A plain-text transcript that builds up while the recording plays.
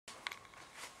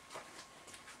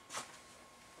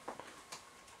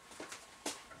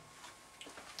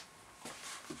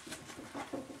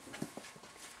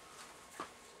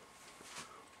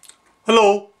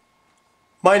Hello,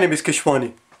 my name is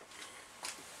Keshwani.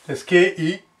 That's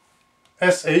Keshwani.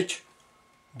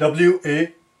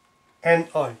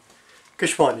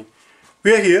 Keshwani.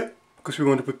 We are here because we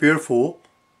want to prepare for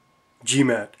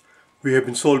GMAT. We have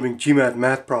been solving GMAT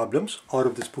math problems out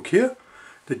of this book here,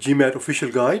 the GMAT Official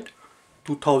Guide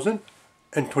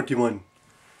 2021.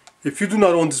 If you do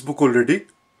not own this book already,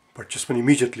 purchase one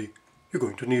immediately. You're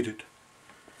going to need it.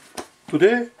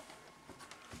 Today,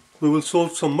 we will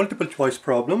solve some multiple choice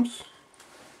problems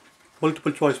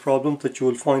that you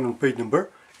will find on page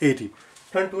number 80.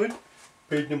 Turn to it,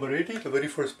 page number 80, the very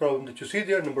first problem that you see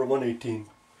there, number 118.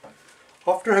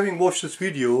 After having watched this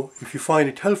video, if you find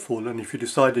it helpful and if you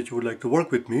decide that you would like to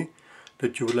work with me,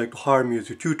 that you would like to hire me as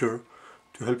your tutor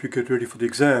to help you get ready for the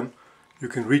exam, you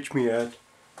can reach me at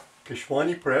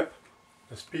Keshwani Prep,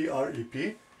 that's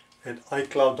P-R-E-P, at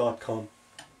iCloud.com.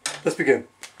 Let's begin.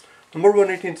 Number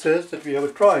 118 says that we have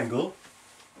a triangle.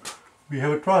 We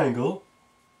have a triangle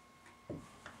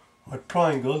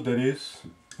that is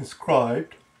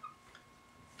inscribed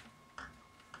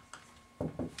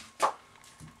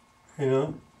in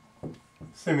a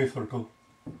semicircle.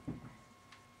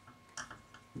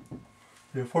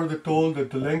 We are further told that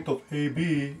the length of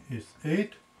AB is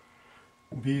 8,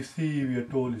 BC we are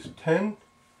told is 10,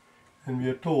 and we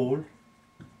are told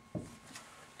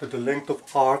that the length of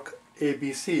arc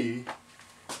ABC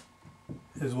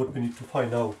is what we need to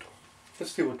find out.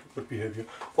 Let's see what we have here.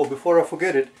 Oh, before I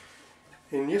forget it,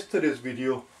 in yesterday's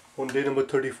video on day number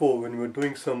 34, when we were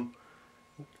doing some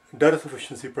data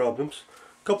sufficiency problems,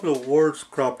 a couple of words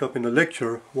cropped up in the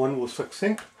lecture. One was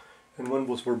succinct and one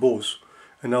was verbose.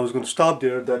 And I was going to stop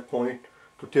there at that point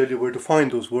to tell you where to find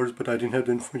those words, but I didn't have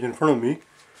the information in front of me.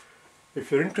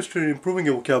 If you're interested in improving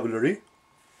your vocabulary,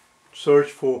 search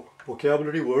for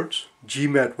vocabulary words,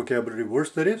 GMAT vocabulary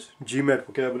words, that is, GMAT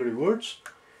vocabulary words,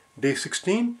 day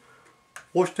 16.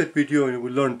 Watch that video and you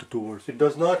will learn the two words. It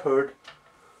does not hurt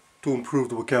to improve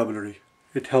the vocabulary.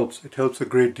 It helps a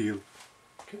great deal.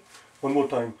 Okay. One more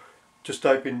time, just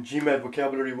type in GMAT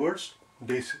vocabulary words,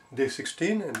 day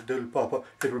 16, and it will pop up.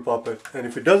 And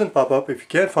if it doesn't pop up, if you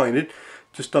can't find it,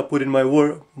 just put in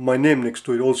my name next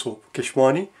to it also,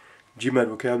 Keshwani, GMAT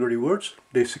vocabulary words,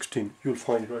 day 16. You'll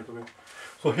find it right away.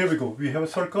 So here we go. We have a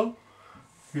circle,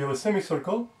 we have a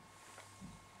semicircle,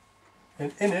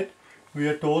 and in it we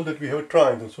are told that we have a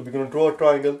triangle. So we're going to draw a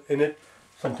triangle in it,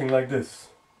 something like this.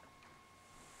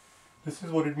 This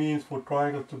is what it means for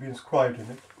triangles to be inscribed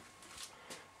in it.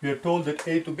 We are told that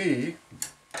A to B,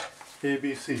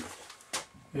 ABC,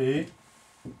 A,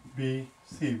 B,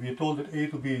 C. We are told that A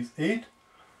to B is 8,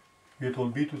 we are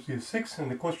told B to C is 6, and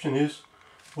the question is,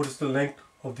 what is the length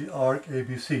of the arc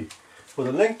ABC? So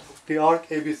the length of the arc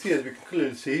ABC, as we can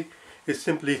clearly see, is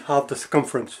simply half the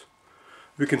circumference.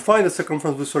 We can find the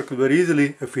circumference of the circle very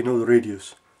easily if we know the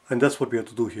radius, and that's what we have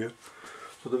to do here.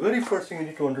 So the very first thing we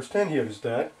need to understand here is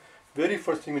that, if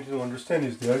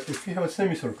we have a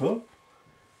semicircle,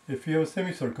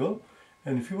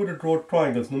 and if you were to draw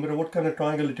triangles, no matter what kind of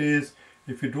triangle it is,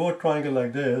 if you draw a triangle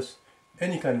like this,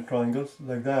 any kind of triangles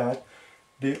like that,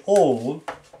 they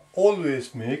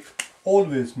always make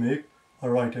a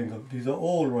right angle. These are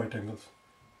all right angles.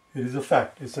 It is a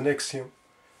fact, it's an axiom.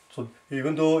 So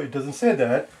even though it doesn't say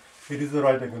that, it is a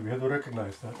right angle. We have to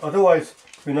recognize that. Otherwise,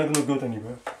 we're not going to go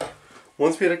anywhere.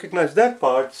 Once we recognize that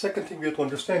part, second thing we have to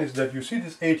understand is that you see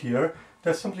this 8 here,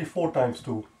 that's simply 4 times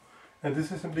 2. And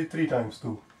this is simply 3 times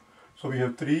 2. So we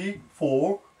have 3,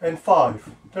 4, and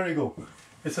 5. There you go.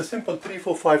 It's a simple 3,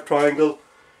 4, 5 triangle.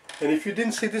 And if you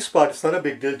didn't see this part, it's not a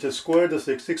big deal. Just square the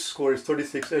 6. 6 squared is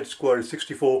 36. 8 squared is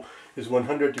 64. Is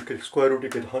 100. You can square root, you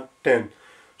get 10.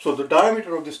 So the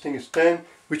diameter of this thing is 10,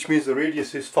 which means the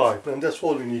radius is 5. And that's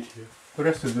all we need here. The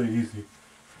rest is very easy.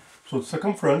 So the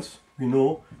circumference, we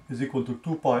know, is equal to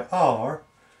 2 pi r,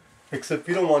 except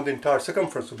we don't want the entire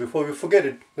circumference. So before we forget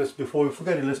it, let's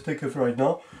take it right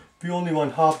now. We only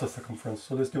want half the circumference.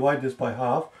 So let's divide this by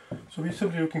half. So we're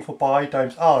simply looking for pi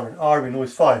times r, and r we know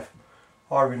is 5.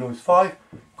 R we know is 5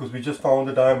 because we just found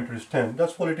the diameter is 10.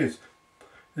 That's what it is.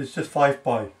 It's just 5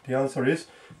 pi. The answer is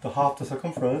the half the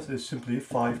circumference is simply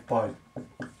 5 pi.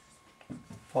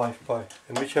 5 pi.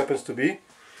 And which happens to be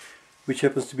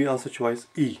answer choice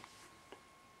E,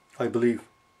 I believe.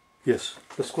 Yes.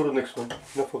 Let's go to the next one.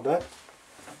 Enough of that.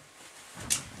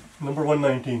 Number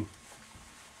 119.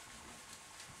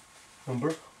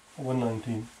 Number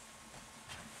 119.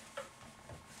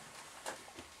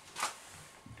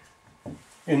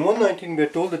 In 119 we are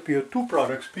told that we have two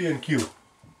products, P and Q.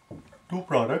 Two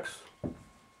products,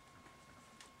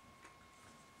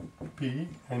 P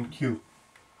and Q.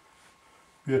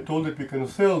 We are told that we're going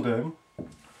to sell them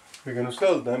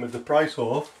at the price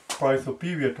of price of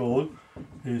P, we are told,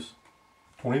 is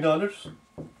 $20,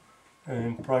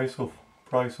 and price of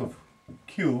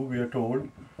Q, we are told,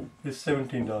 is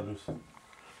 $17.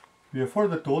 We are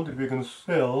further told that we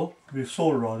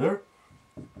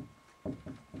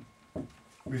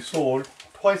sold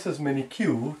twice as many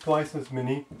Q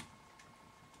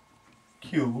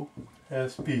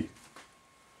as P.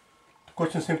 The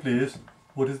question simply is,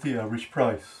 what is the average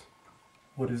price?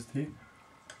 What is the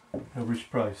average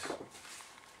price?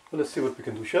 Well, let's see what we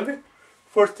can do, shall we?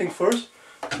 First thing first,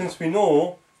 since we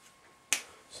know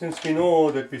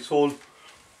that we sold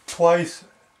twice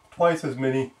as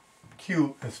many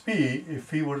Q as P,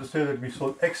 if we were to say that we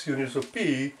sold X units of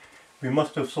P, we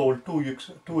must have sold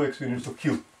 2X units of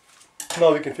Q.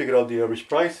 Now we can figure out the average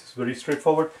price. It's very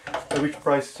straightforward. Average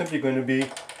price is simply going to be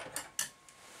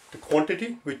the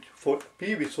quantity, which for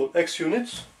P we sold X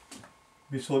units.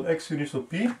 We sold X units of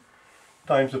P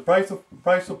times the price of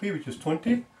P, which is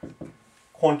 20,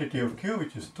 quantity of Q,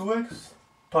 which is 2X,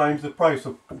 times the price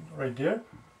of right there,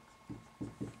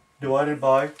 divided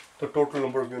by the total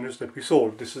number of units that we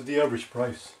sold. This is the average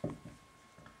price.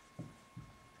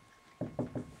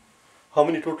 How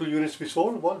many total units we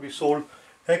sold? Well, we sold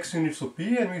X units of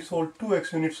P and we sold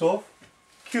 2X units of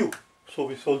Q. So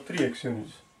we sold 3X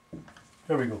units.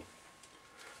 There we go.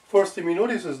 First thing we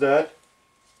notice is that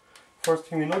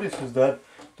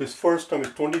this first term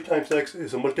is 20 times X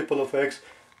is a multiple of X.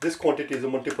 This quantity is a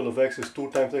multiple of X, is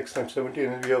 2 times X times 17,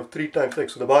 and we have 3 times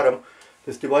X at the bottom.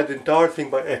 Let's divide the entire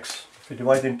thing by X. If we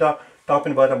divide the entire top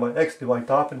and bottom by X, divide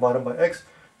top and bottom by X,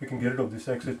 we can get rid of this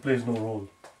X. It plays no role.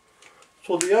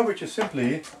 So the average is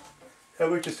simply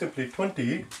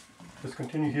 20. Let's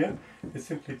continue here. It's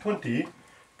simply 20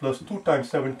 plus 2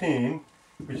 times 17,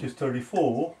 which is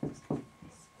 34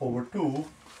 over 2,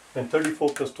 and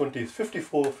 34 plus 20 is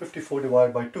 54. 54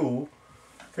 divided by 2.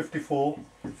 54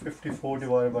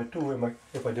 divided by 2,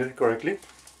 if I did it correctly.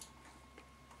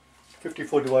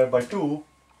 54 divided by 2,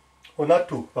 or not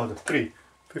 2, rather 3.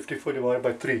 54 divided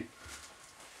by 3.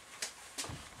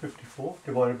 54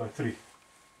 divided by 3.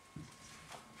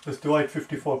 Let's divide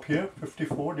 54 up here.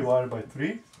 54 divided by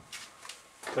 3.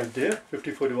 Right there.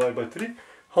 54 divided by 3.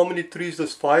 How many 3's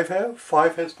does 5 have?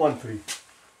 5 has 1 3.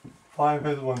 5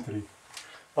 has 1 3.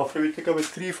 After we take away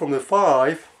 3 from the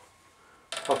 5,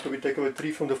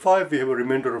 we have a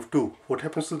remainder of 2. What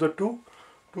happens to the 2?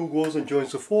 2 goes and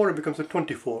joins the 4 and becomes a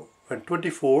 24. And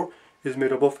 24 is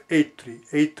made up of 8 3.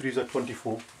 8 3's are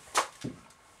 24.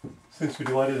 Since we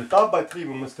divided the top by 3,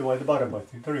 we must divide the bottom by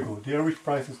 3. There we go. The average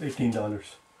price is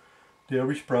 $18. The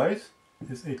average price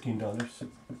is $18.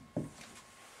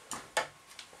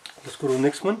 Let's go to the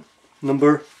next one.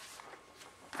 Number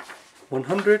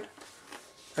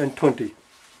 120.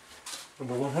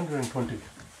 Number 120.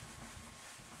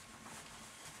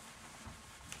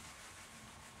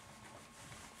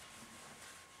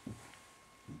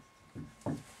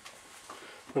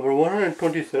 Number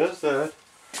 120 says that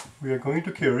we are going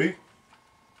to carry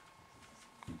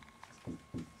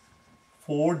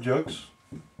 4 jugs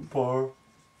per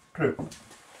trip.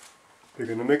 We're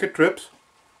going to make a trip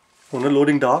on a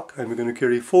loading dock and we're going to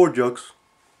carry 4 jugs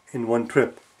in one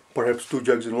trip. Perhaps 2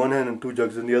 jugs in one hand and 2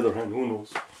 jugs in the other hand, who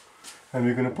knows. And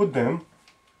we're going to put them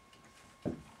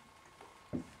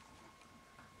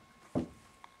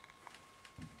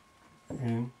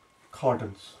in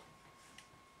cartons.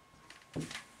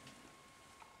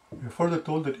 We are further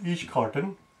told that each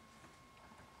carton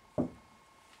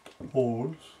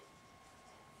holds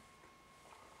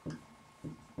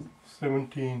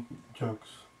 17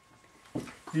 jugs.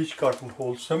 Each carton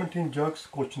holds 17 jugs.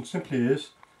 Question simply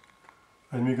is,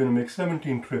 and we're going to make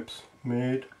 17 trips.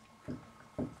 Made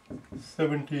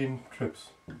 17 trips.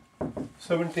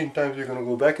 17 times we're going to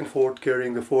go back and forth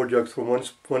carrying the 4 jugs from one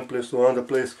place to another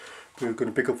place. We're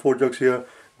going to pick up 4 jugs here,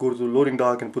 go to the loading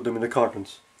dock and put them in the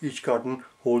cartons. Each carton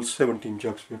holds 17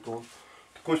 jugs, we're told.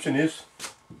 The question is,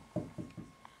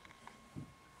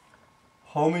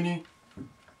 how many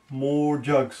more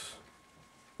jugs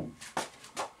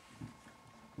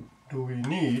do we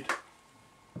need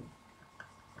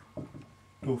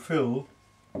to fill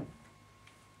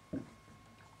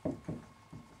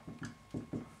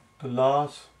the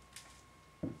last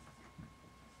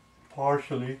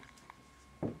partially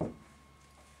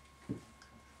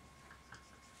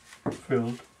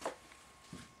filled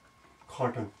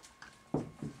carton?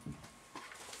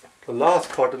 The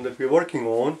last carton that we're working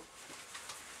on,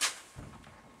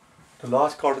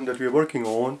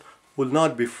 will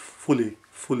not be fully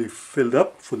filled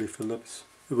up. It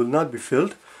will not be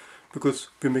filled because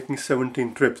we're making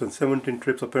 17 trips, and 17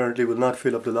 trips apparently will not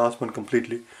fill up the last one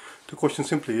completely. The question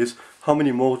simply is, how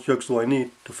many more jugs do I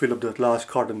need to fill up that last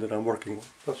carton that I'm working on.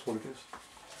 That's what it is.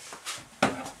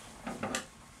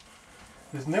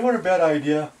 It's never a bad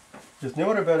idea. It's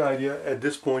never a bad idea at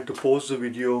this point to pause the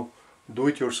video, do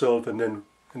it yourself, and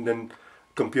then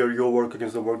compare your work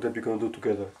against the work that we're going to do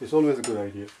together. It's always a good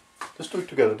idea. Let's do it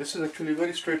together. This is actually a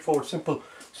very straightforward, simple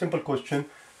question.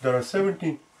 There are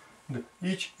 17.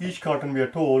 Each carton, we are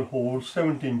told, holds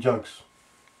 17 jugs.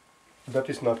 That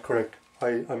is not correct.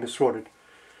 I miswrote it.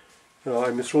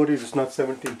 I miswrote it. It's not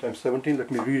 17 times 17. Let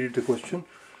me read the question.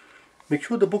 Make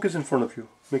sure the book is in front of you.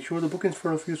 Make sure the book is in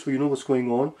front of you so you know what's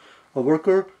going on. A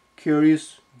worker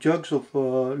carries jugs of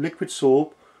liquid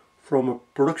soap from a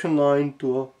production line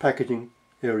to a packaging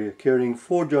area, carrying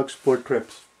 4 jugs per trip.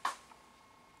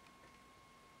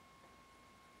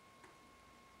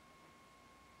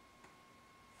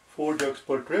 Four jugs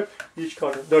per trip. Each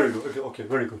carton. There you go. Okay,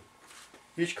 very good.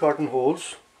 Each carton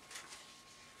holds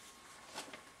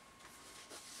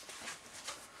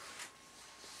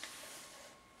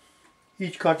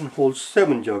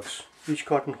 7 jugs. Each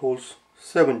carton holds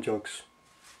 7 jugs.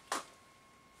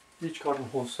 Each carton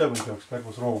holds 7 jugs. That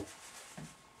was wrong.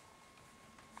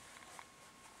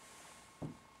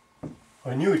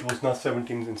 I knew it was not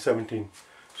 17 and 17.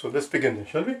 So let's begin then,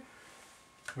 shall we?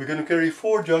 We're going to carry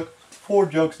 4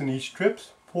 jugs in each trip.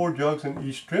 4 jugs in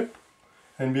each trip.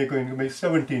 And we're going to make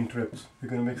 17 trips. We're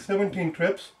going to make 17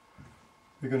 trips.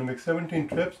 We're going to make 17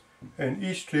 trips. And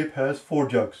each trip has 4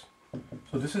 jugs.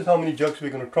 So this is how many jugs we're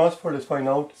going to transfer. Let's find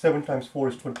out. 7 times 4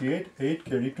 is 28. 8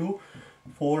 carry 2.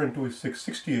 4 and 2 is 6.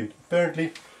 68.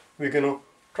 Apparently we're going to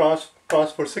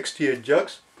transfer 68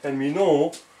 jugs. And we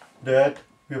know that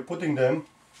we are putting them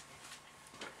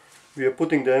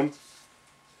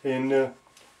in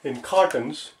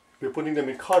cartons. We're putting them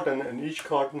in carton, and each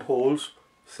carton holds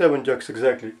 7 jugs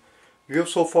exactly. We have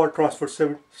so far transferred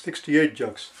 68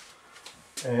 jugs,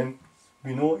 and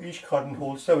we know each carton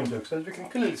holds 7 jugs. As we can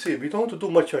clearly see, we don't have to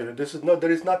do much here.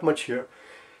 There is not much here.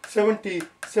 70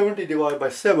 divided by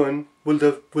 7 will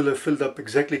have filled up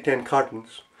exactly 10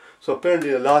 cartons. So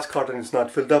apparently the last carton is not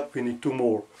filled up. We need 2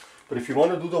 more. But if you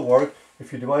want to do the work,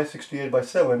 if you divide 68 by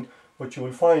 7, what you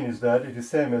will find is that it is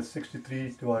same as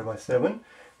 63 divided by 7,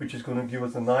 which is going to give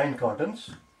us the 9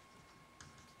 cartons.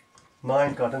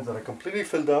 9 cartons that are completely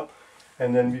filled up,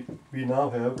 and then we now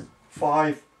have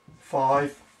 5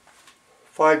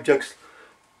 jugs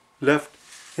left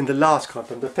in the last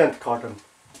carton, the 10th carton.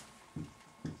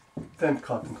 10th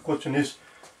carton. The question is,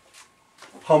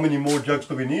 how many more jugs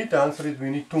do we need? The answer is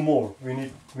we need 2 more. We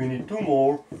need 2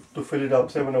 more to fill it up,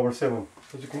 7 over 7.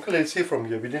 As you can clearly see from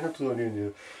here, we didn't have to do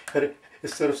anything here.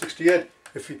 Instead of 68,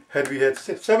 had we had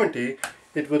 70,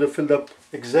 it would have filled up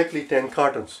exactly 10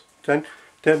 cartons.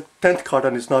 10th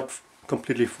carton is not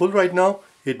completely full right now.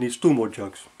 It needs 2 more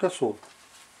jugs. That's all.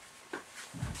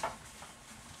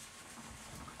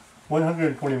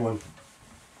 121.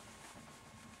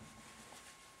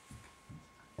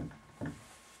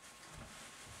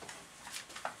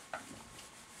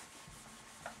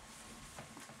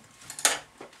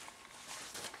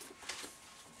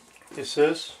 It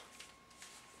says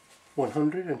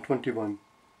 121.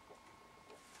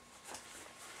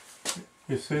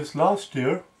 It says last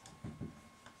year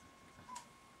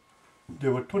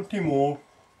there were 20 more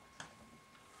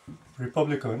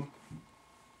Republican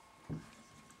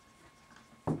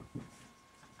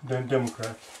than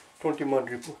Democrat. 20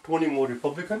 more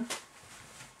Republican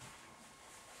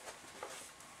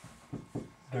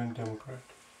than Democrat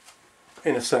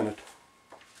in the Senate.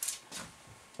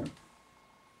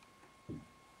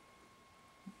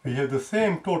 We have the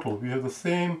same total. We have the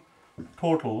same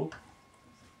total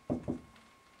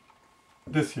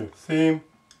this year.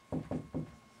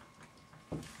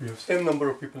 We have same number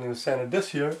of people in the Senate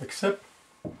this year, except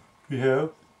we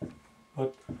have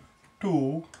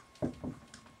 2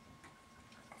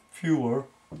 fewer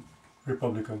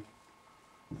Republicans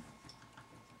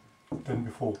than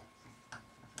before.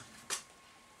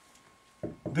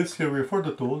 This year we are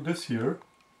further told, this year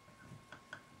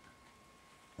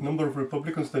number of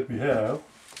Republicans that we have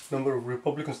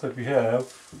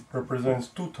represents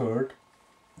 2/3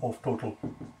 of total.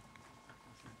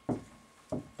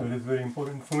 That is very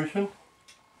important information.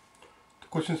 The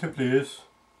question simply is,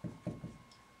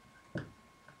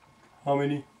 how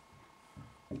many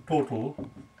total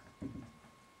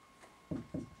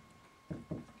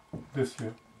this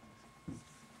year?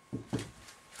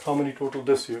 How many total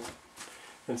this year?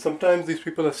 And sometimes these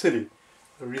people are silly.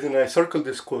 The reason I circled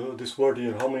this word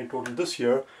here, how many total this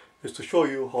year, is to show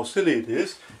you how silly it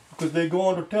is, because they go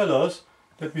on to tell us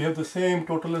that we have the same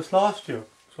total as last year.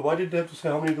 So why did they have to say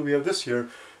how many do we have this year?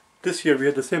 This year we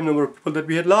had the same number of people that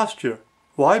we had last year.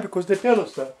 Why? Because they tell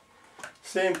us that.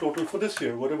 same total for this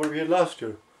year, whatever we had last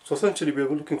year. So essentially we are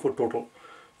looking for total.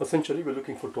 Let's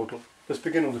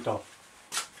begin on the top.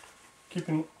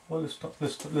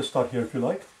 Let's start here if you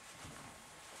like.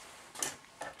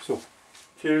 So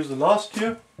here is the last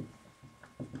year.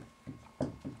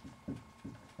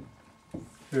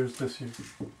 Here's this year.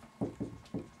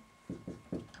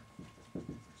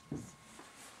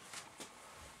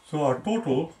 So our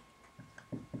total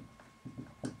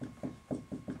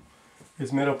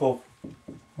is made up of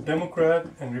Democrat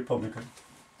and Republican.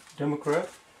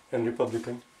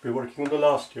 We're working on the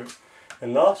last year.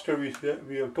 And last year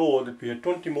we are told that we had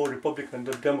 20 more Republican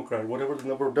than Democrat. Whatever the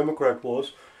number of Democrat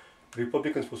was,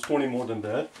 Republicans was 20 more than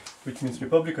that, which means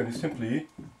Republican is simply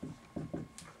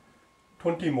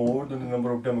 20 more than the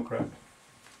number of Democrat.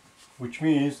 Which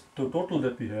means the total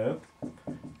that we have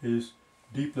is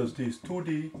D plus D is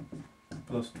 2D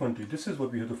plus 20. This is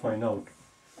what we have to find out.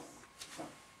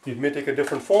 It may take a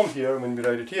different form here when we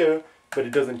write it here, but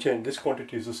it doesn't change. This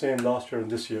quantity is the same last year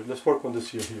and this year. Let's work on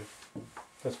this year here.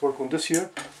 Let's work on this year.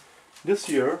 This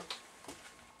year,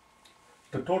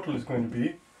 the total is going to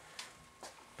be,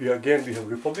 we have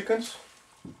Republicans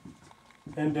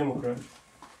and Democrats.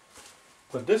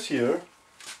 But this year,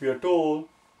 we are told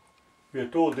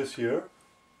this year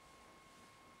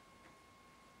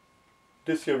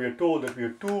we are told that we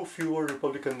have 2 fewer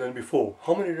Republicans than before.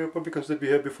 How many Republicans did we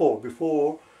have before?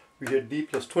 Before, we had D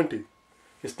plus 20.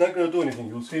 It's not going to do anything.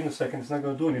 You'll see in a second, it's not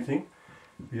going to do anything.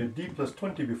 We had D plus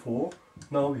 20 before.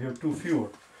 Now we have 2 fewer.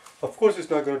 Of course, it's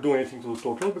not going to do anything to the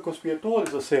total because we are told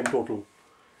it's the same total.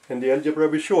 And the algebra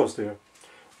will show us there.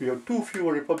 We have 2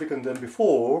 fewer Republicans than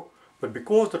before, but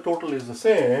because the total is the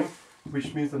same,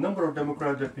 which means the number of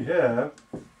Democrats that we have,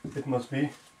 it must be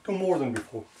 2 more than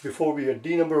before. Before we had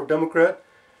D number of Democrat,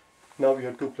 now we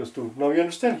have 2 plus 2. Now you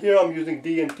understand here I'm using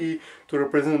D and T to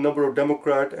represent the number of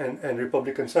Democrat and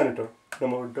Republican senator.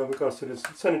 Number of Democrat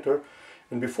senator.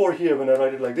 And before here when I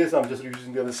write it like this, I'm just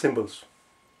using the other symbols.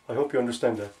 I hope you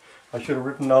understand that. I should have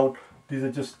written out these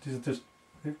are just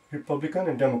Republican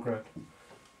and Democrat.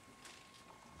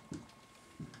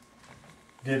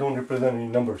 They don't represent any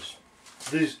numbers.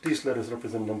 These letters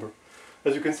represent number.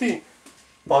 As you can see,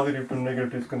 positive to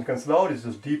negative can cancel out. It's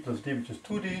just D plus D, which is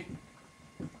 2D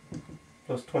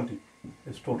plus 20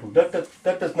 is total.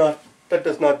 That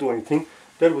does not do anything.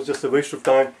 That was just a waste of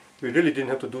time. We really didn't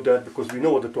have to do that because we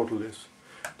know what the total is.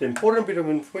 The important bit of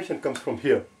information comes from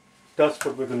here. That's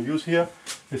what we're going to use here.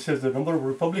 It says the number of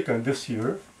Republicans this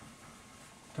year.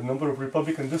 The number of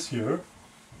Republicans this year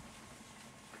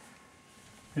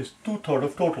is 2/3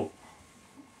 of total.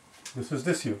 This is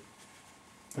this year.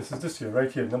 This is this year,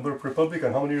 right here. Number of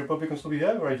Republicans. How many Republicans do we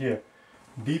have? Right here.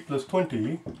 D plus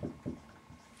 20.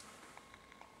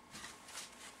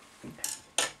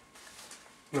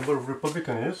 Number of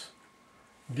Republicans is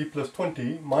D plus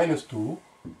 20 minus 2.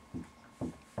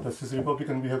 This is the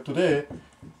Republican we have today,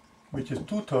 which is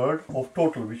 2/3 of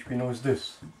total, which we know is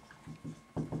this.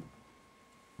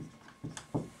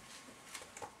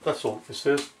 That's all. It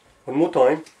says, one more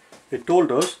time, it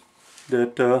told us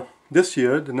that this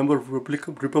year the number of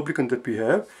Republicans that we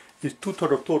have is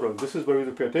 2/3 of total. This is where we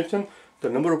have to pay attention. The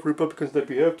number of Republicans that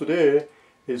we have today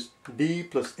is D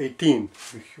plus 18.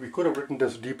 We could have written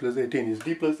this D plus 18. It's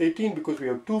D plus 18 because we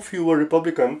have 2 fewer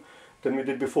Republicans than we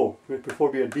did before.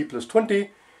 Before we had D plus 20.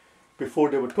 Before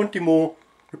there were 20 more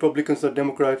Republicans than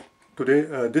Democrats. Today,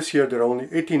 this year there are only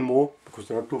 18 more because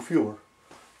there are 2 fewer.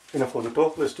 Enough for the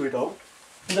talk. Let's do it out.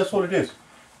 And that's all it is.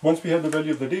 Once we have the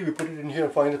value of the D, we put it in here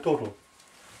and find the total.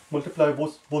 Multiply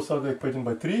both sides of the equation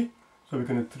by 3. So we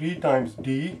can have 3 times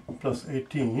D plus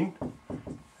 18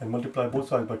 and multiply both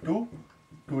sides by 2.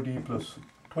 2D plus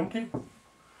 20.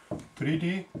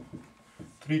 3D.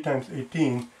 3 times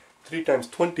 18. 3 times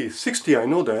 20 is 60. I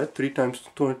know that. 3 times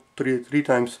 20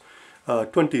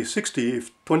 is 60.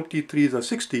 If 23s are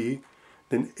 60,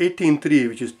 then 18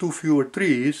 which is 2 fewer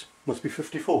 3's, must be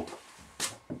 54.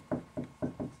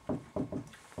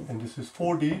 And this is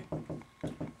 4D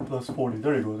plus 40.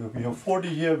 There you go. We have 4D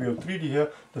here, we have 3D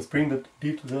here. Let's bring the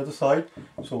D to the other side.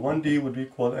 So 1D would be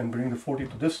equal, and bring the 40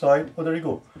 to this side. Oh, there you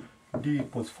go. D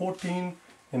equals 14,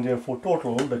 and therefore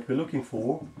total that we're looking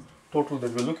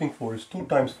for is 2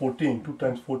 times 14. 2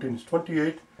 times 14 is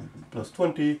 28 plus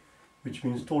 20, which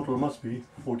means total must be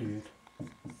 48.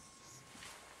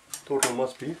 Total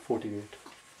must be 48.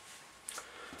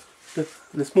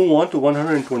 Let's move on to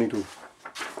 122.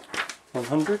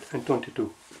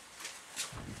 122.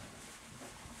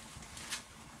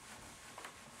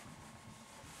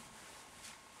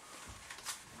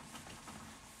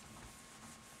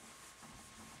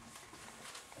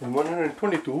 In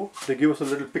 122, they give us a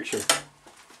little picture.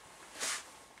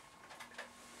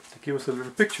 The give us a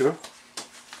little picture,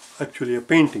 actually a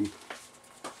painting.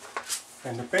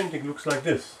 And the painting looks like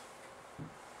this.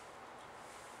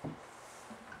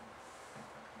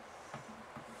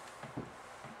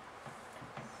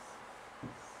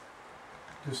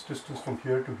 This distance from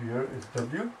here to here is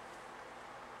W.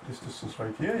 This distance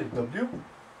right here is W.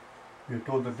 We are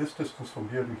told that this distance from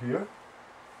here to here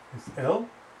is L.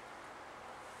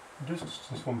 This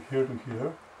distance from here to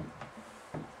here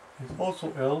is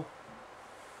also L.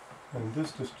 And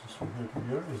this distance from here to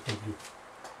here is W.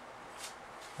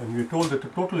 And we are told that the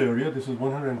total area, this is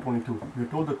 122. We are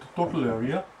told that the total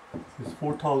area is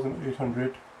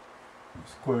 4,800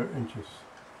 square inches.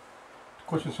 The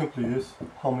question simply is,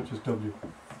 how much is W?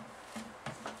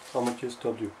 How much is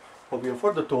W? Well, we are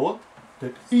further told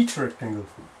that each rectangle,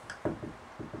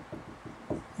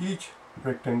 we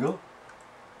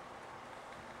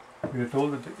are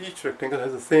told that each rectangle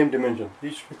has the same dimension.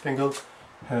 Each rectangle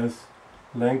has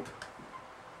length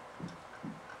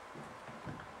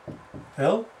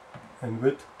L and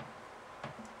width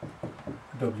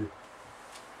W,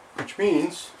 which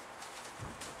means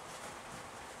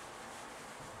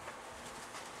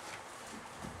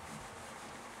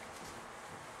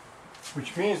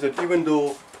that even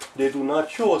though they do not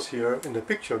show us here in the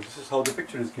picture, this is how the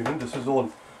picture is given, this is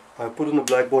all I put on the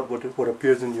blackboard what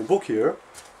appears in your book here,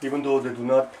 even though they do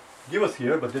not give us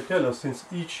here, but they tell us since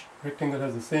each rectangle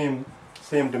has the same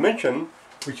dimension,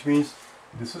 which means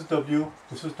this is W,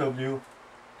 this is W,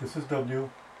 this is W,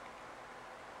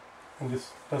 and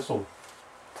that's all.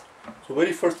 So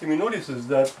very first thing we notice is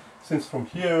that since from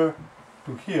here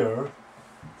to here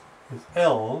is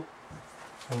L,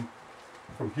 and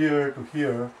from here to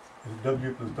here is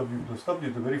W plus W plus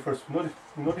W, the very first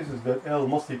notice is that L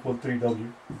must equal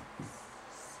 3W.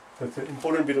 That's an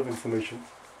important bit of information.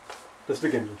 Let's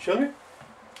begin, shall we?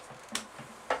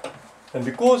 And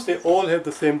because they all have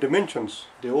the same dimensions,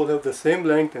 they all have the same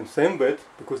length and same width,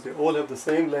 because they all have the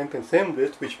same length and same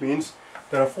width, which means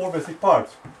there are 4 basic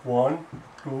parts. 1,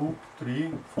 2,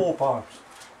 3, 4 parts.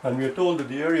 And we are told that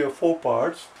the area of 4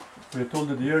 parts, is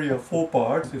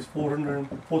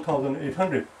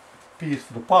 4,800 pieces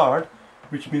for the part,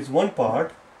 which means one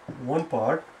part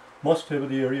must have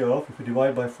the area of, if you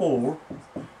divide by 4,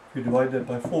 that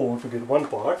by 4 to get one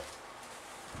part,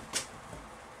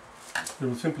 it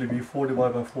will simply be 4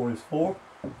 divided by 4 is 4,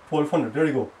 1200, there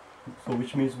you go. So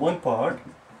which means one part,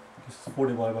 this is 4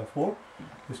 divided by 4,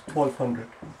 is 1200.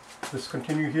 Let's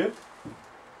continue here.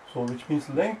 So which means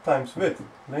length times width,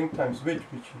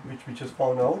 which we just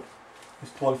found out, is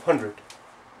 1200.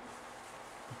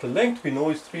 But the length we know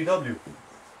is 3W.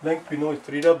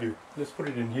 Let's put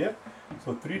it in here.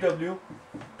 So 3W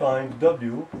times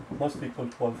W must equal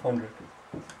 1200.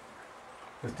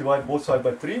 Let's divide both sides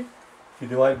by 3. If you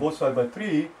divide both sides by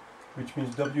 3, which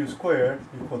means W squared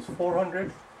equals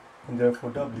 400, and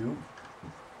therefore W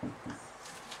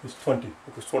is 20,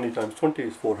 because 20 times 20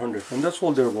 is 400. And that's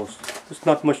all there was. There's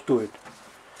not much to it.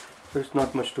 Let's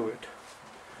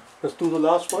do the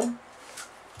last one.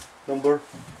 Number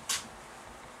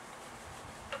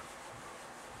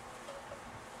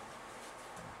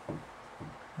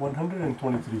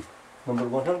 123. Number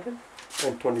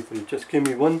 123. Just give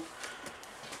me one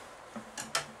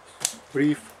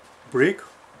brief break.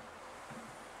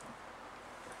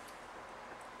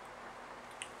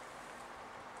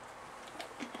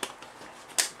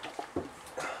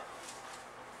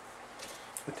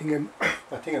 I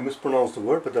think I mispronounced the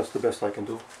word, but that's the best I can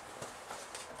do.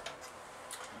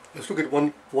 Let's look at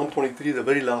 123, the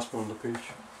very last one on the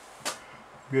page.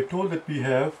 We are told that we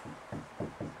have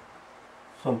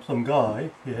some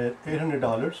guy, he had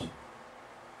 $800.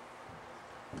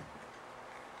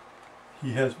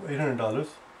 He has $800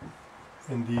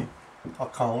 in the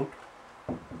account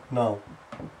now.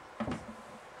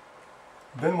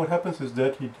 Then what happens is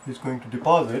that he's going to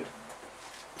deposit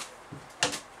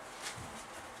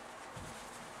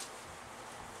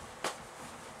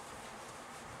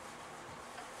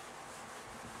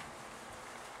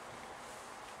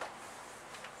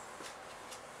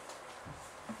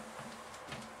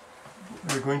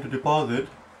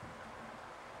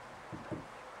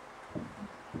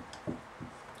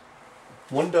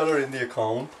 $1 in the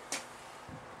account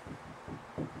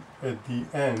at the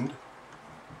end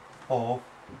of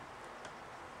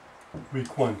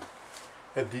week 1.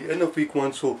 At the end of week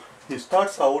 1, so he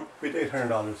starts out with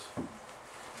 $800.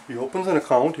 He opens an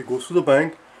account, he goes to the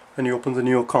bank and he opens a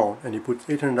new account and he puts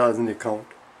 $800 in the account.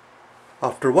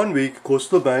 After 1 week, goes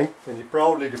to the bank and he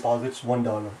proudly deposits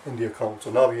 $1 in the account. So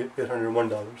now he has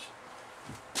 $801.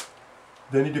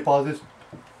 Then he deposits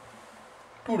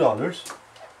 $2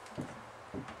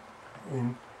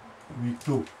 in week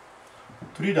 2.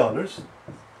 $3.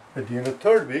 At the end of the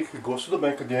third week, it goes to the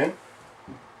bank again.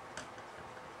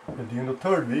 At the end of the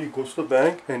third week, it goes to the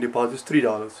bank and deposits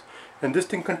 $3. And this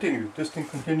thing continues. This thing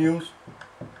continues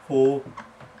for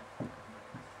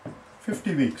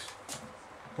 50 weeks.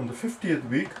 On the 50th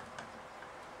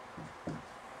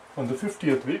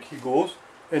week, he goes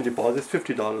and deposits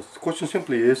 $50. The question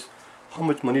simply is, how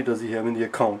much money does he have in the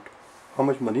account? How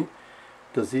much money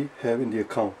does he have in the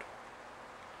account?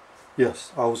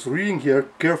 Yes, I was reading here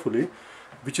carefully,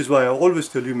 which is why I always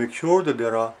tell you make sure that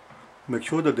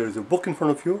there is a book in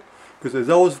front of you, because as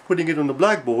I was putting it on the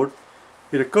blackboard,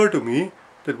 it occurred to me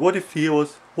that what if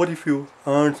you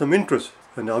earn some interest?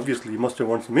 And obviously he must have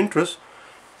earned some interest,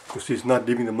 because he's not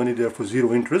leaving the money there for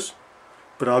zero interest.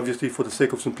 But obviously, for the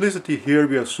sake of simplicity, here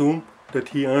we assume that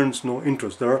he earns no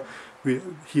interest.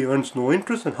 He earns no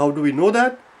interest, and how do we know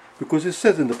that? Because it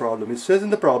says in the problem. It says in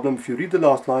the problem, if you read the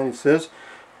last line, it says,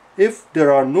 if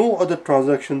there were no other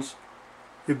transactions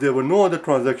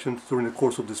during the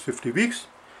course of this 50 weeks,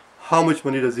 how much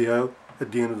money does he have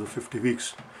at the end of the 50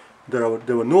 weeks? There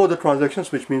were no other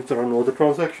transactions, which means there are no other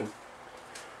transactions.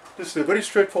 This is a very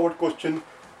straightforward question.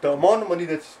 The amount of money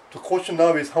the question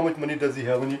now is, how much money does he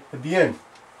have at the end?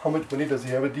 How much money does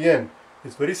he have at the end?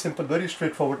 It's very simple, very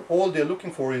straightforward. All they're looking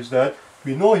for is that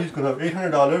we know he's going to have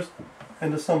 $800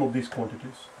 and the sum of these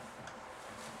quantities.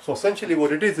 So essentially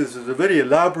what it is a very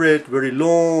elaborate, very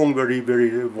long, very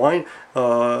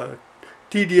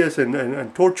tedious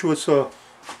and tortuous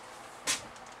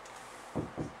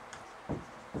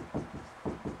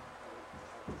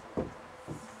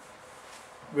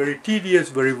very tedious,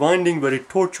 very winding, very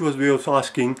tortuous way of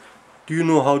asking, do you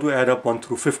know how to add up 1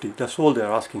 through 50? That's all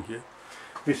they're asking here.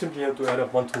 We simply have to add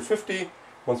up 1 through 50.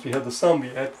 Once we have the sum, we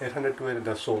add 800 to it, and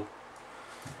that's all.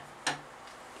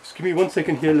 Just give me 1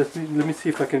 second here. Let me see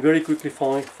if I can very quickly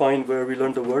find where we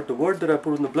learned the word. The word that I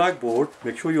put on the blackboard,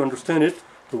 make sure you understand it.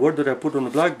 The word that I put on the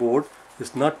blackboard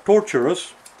is not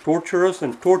torturous. Torturous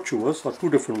and tortuous are two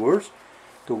different words.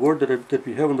 The word that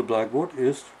we have on the blackboard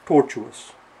is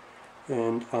tortuous.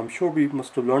 And I'm sure we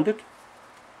must have learned it.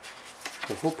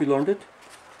 I hope we learned it.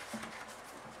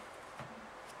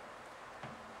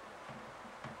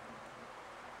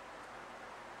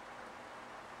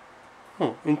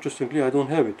 Interestingly, I don't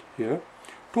have it here.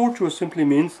 Tortuous simply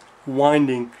means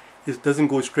winding. It doesn't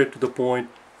go straight to the point.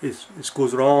 It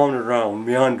goes round and round,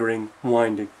 meandering,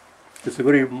 winding. It's a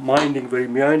very winding, very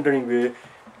meandering way,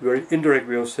 very indirect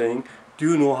way of saying,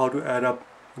 do you know how to add up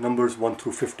numbers 1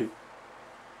 through 50?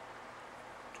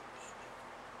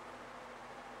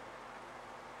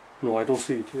 No, I don't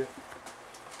see it here.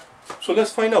 So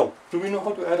let's find out. Do we know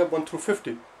how to add up 1 through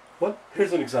 50? Well,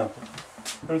 here's an example.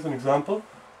 Here's an example.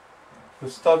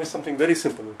 Let's start with something very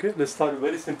simple, okay? Let's start with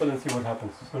very simple and see what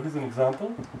happens. So here's an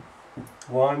example.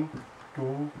 1,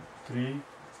 2, 3,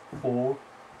 4,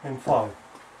 and 5.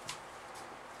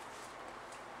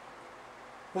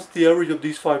 What's the average of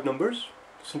these 5 numbers?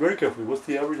 Listen very carefully. What's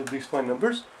the average of these 5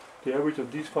 numbers? The average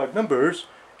of these 5 numbers,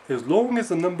 as long as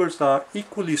the numbers are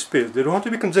equally spaced. They don't have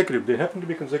to be consecutive. They happen to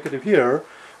be consecutive here,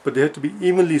 but they have to be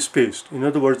evenly spaced. In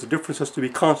other words, the difference has to be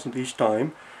constant each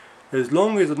time. As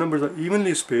long as the numbers are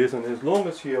evenly spaced, and as long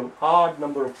as you have odd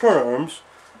number of terms,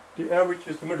 the average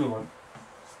is the middle one.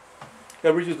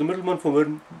 Average is the middle one for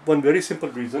one very simple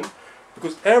reason,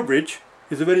 because average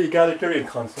is a very egalitarian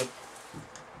concept.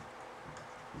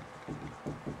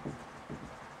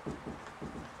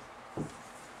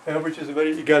 Average is a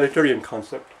very egalitarian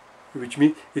concept, which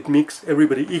means it makes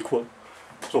everybody equal.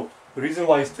 So the reason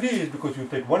why it's 3 is because you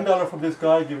take $1 from this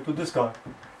guy, give it to this guy.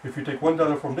 If you take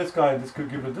 $1 from this guy and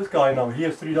give it to this guy, now he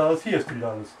has $3, he has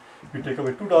 $3. You take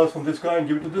away $2 from this guy and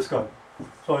give it to this guy.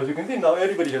 So as you can see, now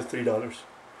everybody has $3.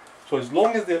 So as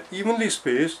long as they're evenly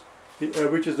spaced, the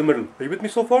average is the middle. Are you with me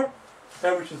so far?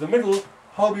 Average is the middle.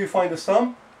 How do you find the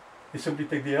sum? You simply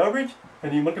take the average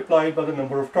and you multiply it by the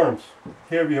number of terms.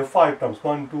 Here we have 5 terms.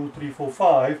 1, 2, 3, 4,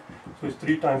 5. So it's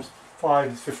 3 times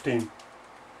 5 is 15.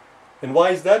 And why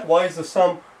is that? Why is the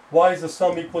sum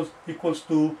equals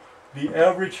to the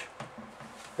average?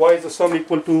 Why is the sum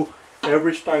equal to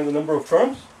average times the number of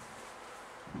terms?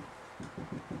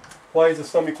 Why is the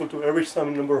sum equal to average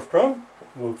times the number of terms?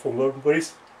 Well, for one very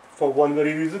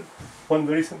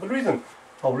simple reason.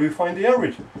 How do we find the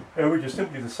average? Average is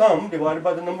simply the sum divided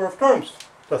by the number of terms.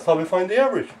 That's how we find the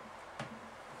average.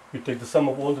 We take the sum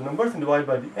of all the numbers and divide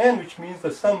by the n, which means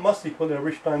the sum must equal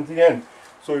average times the n.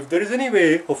 So if there is any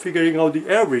way of figuring out the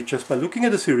average just by looking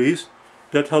at the series,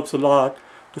 that helps a lot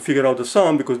to figure out the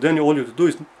sum, because then all you have to do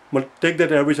is take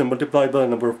that average and multiply by the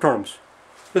number of terms.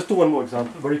 Let's do one more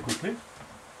example very quickly.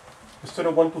 Instead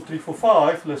of 1, 2, 3, 4,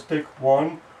 5, let's take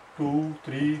 1, 2,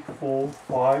 3, 4,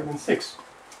 5, and 6.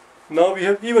 Now we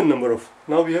have even number of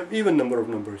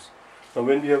numbers. Now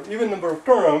when we have even number of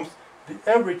terms, the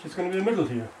average is going to be in the middle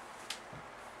here.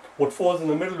 What falls in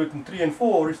the middle between 3 and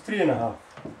 4 is 3.5.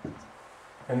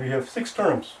 And we have 6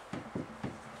 terms.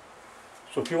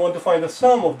 So if you want to find the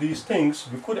sum of these things,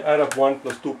 we could add up 1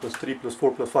 plus 2 plus 3 plus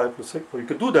 4 plus 5 plus 6. Or you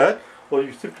could do that, or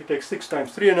you simply take 6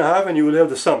 times 3.5 and you will have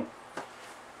the sum.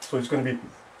 So it's going to be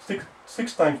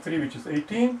 6 times 3, which is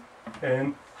 18,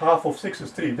 and half of 6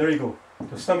 is 3. There you go.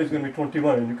 The sum is going to be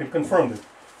 21, and you can confirm that.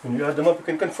 When you add them up, you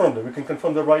can confirm that. We can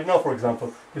confirm that right now, for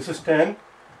example. This is 10,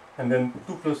 and then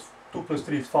 2 plus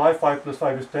 3 is 5, 5 plus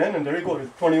 5 is 10, and there you go,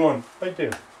 it's 21, right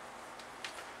there.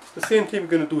 The same thing we're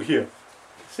going to do here.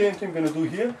 Same thing we're going to do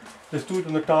here. Let's do it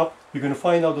on the top. We're going to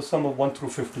find out the sum of 1 through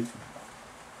 50.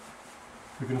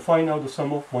 We're going to find out the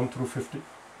sum of 1 through 50.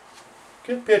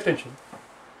 Okay, pay attention.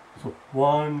 So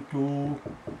 1, 2,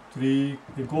 3,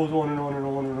 it goes on and on and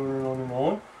on and on and on and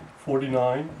on.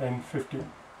 49 and 50.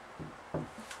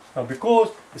 Now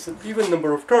because it's an even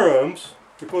number of terms,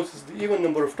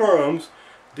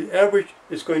 the average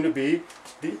is going to be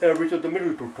the average of the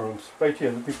middle two terms. Right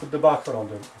here, let me put the box around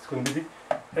them. It's going to be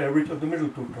the average of the middle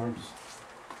two terms.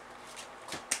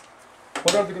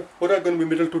 What are going to be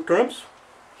middle two terms?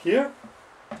 Here?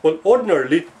 Well,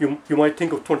 ordinarily, you might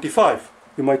think of 25.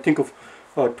 You might think of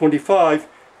 25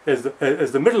 as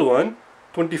the middle one.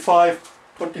 25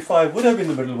 would have been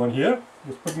the middle one here.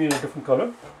 Just put me in a different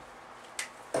color.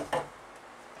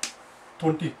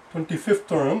 25th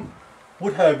term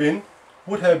would have been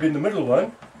the middle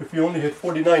one if we only had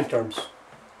 49 terms.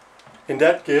 In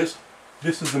that case,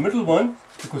 this is the middle one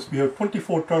because we have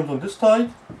 24 terms on this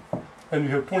side and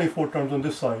we have 24 terms on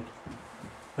this side.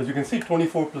 As you can see,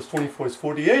 24 plus 24 is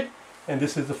 48, and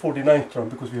this is the 49th term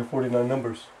because we have 49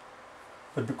 numbers.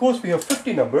 But because we have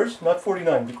 50 numbers, not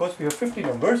 49, because we have 50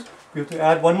 numbers, we have to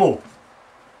add one more.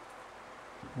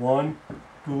 1,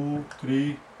 2,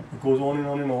 3, it goes on and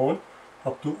on and on,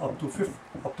 up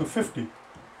to 50.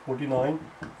 49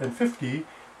 and 50,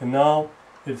 and now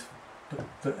it's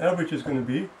the average is going to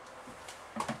be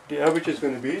the average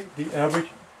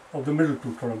of the middle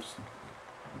two terms.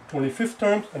 25th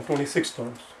terms and 26th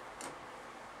terms.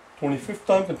 25th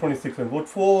terms and 26th, and what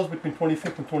falls between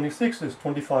 25th and 26th is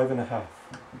 25.5.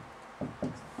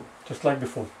 Just like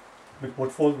before.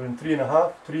 What falls between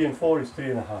 3.5, 3 and 4 is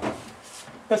 3.5.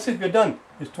 That's it, we're done.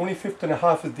 It's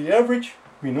 25.5 is the average.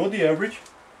 We know the average.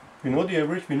 We know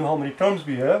how many terms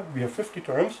we have. We have 50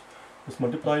 terms. Let's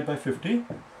multiply it by 50.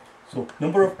 So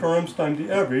number of terms times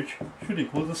the average should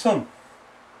equal the sum.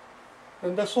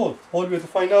 And that's all. All we have to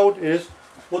find out is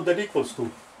what that equals to.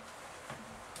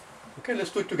 Okay, let's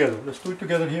do it together. Let's do it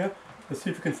together here. Let's see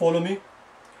if you can follow me.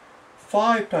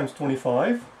 5 times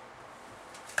 25.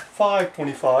 5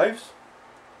 25s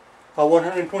are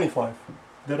 125.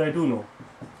 That I do know.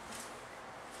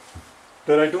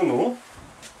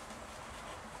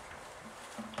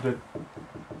 That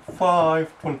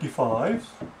 5 25s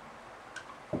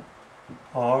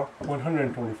are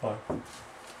 125.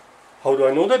 How do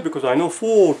I know that? Because I know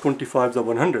 4 25s are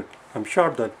 100. I'm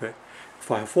sharp that way. If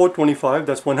I have 4 25,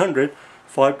 that's 100.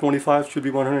 5 25 should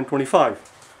be 125.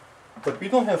 But we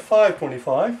don't have 5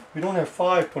 25. We don't have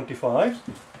 5 25s.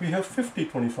 We have 50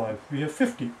 25. We have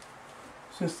 50.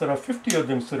 Since there are 50 of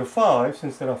them instead of 5,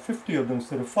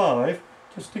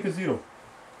 just stick a 0.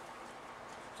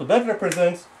 So that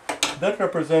represents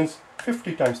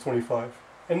 50 times 25.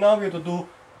 And now we have to do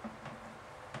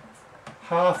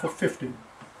half of 50.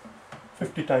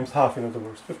 50 times half, in other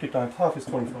words. 50 times half is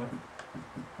 25.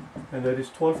 And that is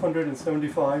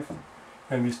 1275.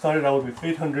 And we started out with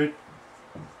 800.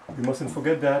 We mustn't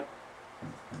forget that.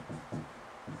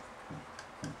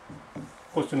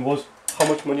 Question was, how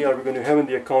much money are we going to have in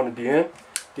the account at the end?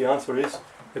 The answer is,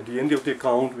 at the end of the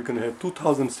account, we're going to have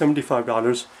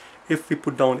 $2,075 if we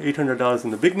put down $800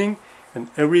 in the beginning, and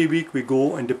every week we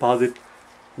go and deposit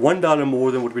 $1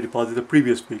 more than what we deposited the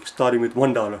previous week, starting with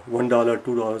 $1,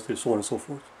 $2, and so on and so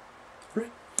forth.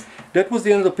 Right? That was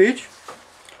the end of the page.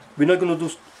 We're not going to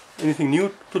do anything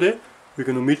new today. We're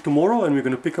going to meet tomorrow and we're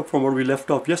going to pick up from where we left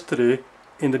off yesterday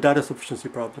in the data sufficiency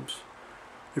problems.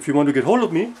 If you want to get hold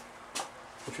of me,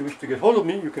 if you wish to get hold of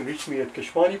me, you can reach me at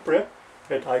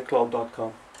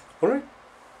keshwaniprep@icloud.com. Alright?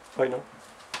 Bye now.